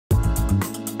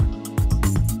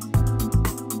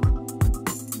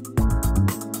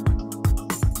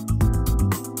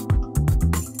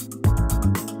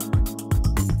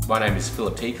My name is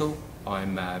Philip Teakle.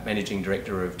 I'm Managing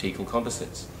Director of Teakle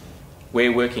Composites.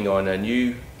 We're working on a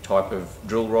new type of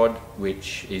drill rod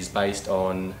which is based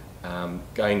on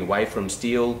going away from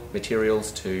steel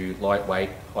materials to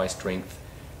lightweight, high strength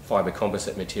fibre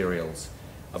composite materials.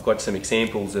 I've got some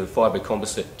examples of fibre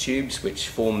composite tubes which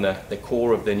form the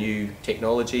core of the new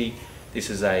technology. This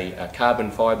is a carbon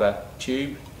fibre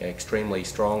tube, extremely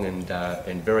strong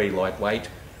and very lightweight.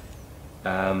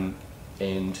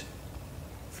 And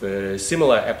for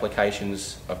similar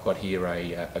applications, I've got here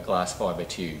a glass fibre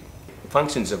tube. The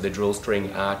functions of the drill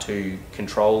string are to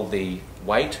control the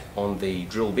weight on the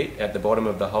drill bit at the bottom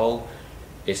of the hole.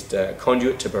 It's a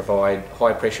conduit to provide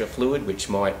high pressure fluid which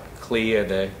might clear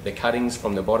the cuttings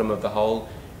from the bottom of the hole,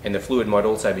 and the fluid might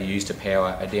also be used to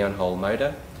power a downhole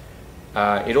motor.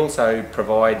 It also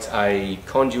provides a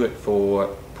conduit for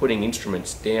putting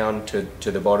instruments down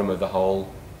to the bottom of the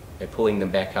hole and pulling them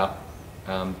back up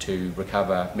to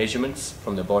recover measurements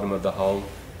from the bottom of the hole.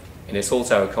 And it's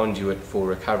also a conduit for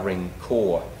recovering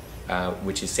core,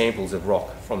 which is samples of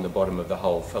rock from the bottom of the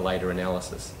hole for later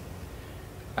analysis.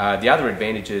 The other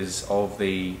advantages of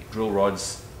the drill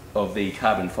rods, of the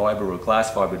carbon fibre or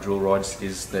glass fibre drill rods,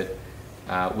 is that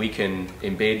we can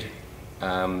embed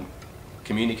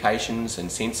communications and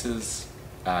sensors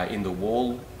in the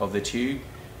wall of the tube,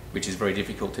 which is very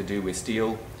difficult to do with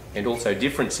steel, and also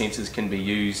different sensors can be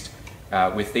used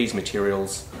with these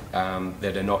materials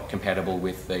that are not compatible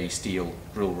with the steel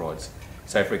drill rods.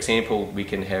 So for example, we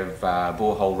can have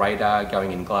borehole radar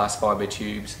going in glass fibre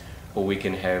tubes, or we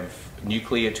can have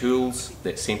nuclear tools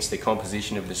that sense the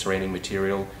composition of the surrounding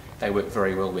material. They work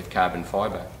very well with carbon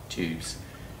fibre tubes.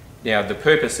 Now, the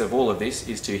purpose of all of this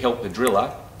is to help the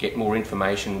driller get more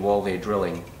information while they're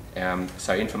drilling.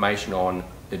 So information on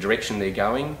the direction they're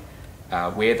going,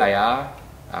 where they are,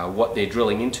 what they're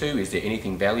drilling into, is there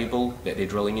anything valuable that they're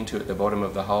drilling into at the bottom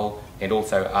of the hole, and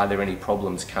also are there any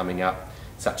problems coming up,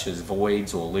 such as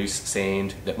voids or loose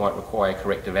sand that might require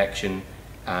corrective action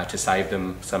to save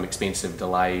them some expensive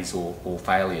delays or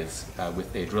failures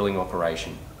with their drilling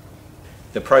operation.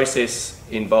 The process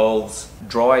involves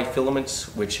dry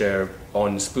filaments which are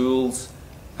on spools.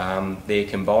 They're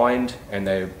combined and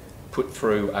they're put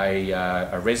through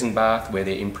a resin bath where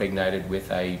they're impregnated with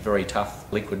a very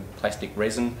tough liquid plastic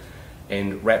resin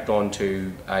and wrapped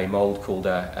onto a mould called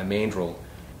a mandrel.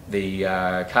 The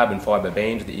carbon fibre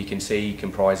band that you can see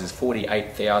comprises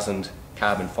 48,000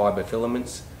 carbon fibre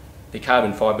filaments. The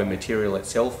carbon fibre material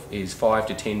itself is 5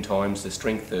 to 10 times the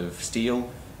strength of steel,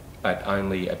 but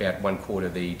only about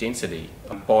 1/4 the density.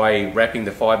 By wrapping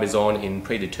the fibres on in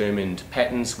predetermined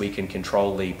patterns, we can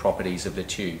control the properties of the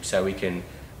tube. So we can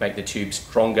make the tube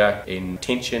stronger in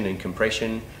tension and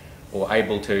compression, or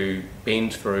able to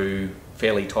bend through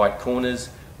fairly tight corners,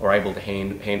 or able to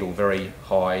handle very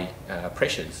high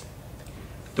pressures.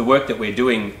 The work that we're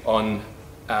doing on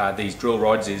these drill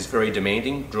rods is very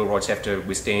demanding. Drill rods have to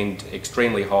withstand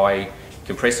extremely high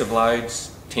compressive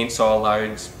loads, tensile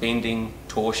loads, bending,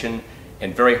 torsion,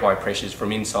 and very high pressures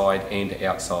from inside and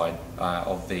outside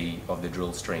of the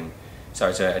drill string. So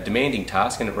it's a demanding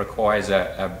task, and it requires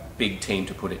a big team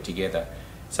to put it together.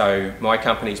 So my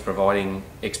company is providing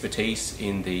expertise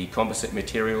in the composite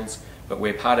materials, but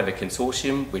we're part of a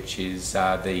consortium which is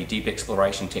the Deep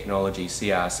Exploration Technologies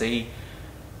CRC.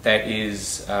 That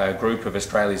is a group of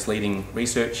Australia's leading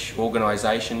research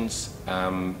organisations,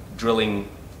 drilling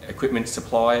equipment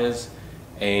suppliers,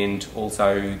 and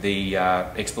also the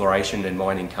exploration and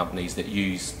mining companies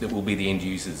that will be the end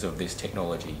users of this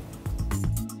technology.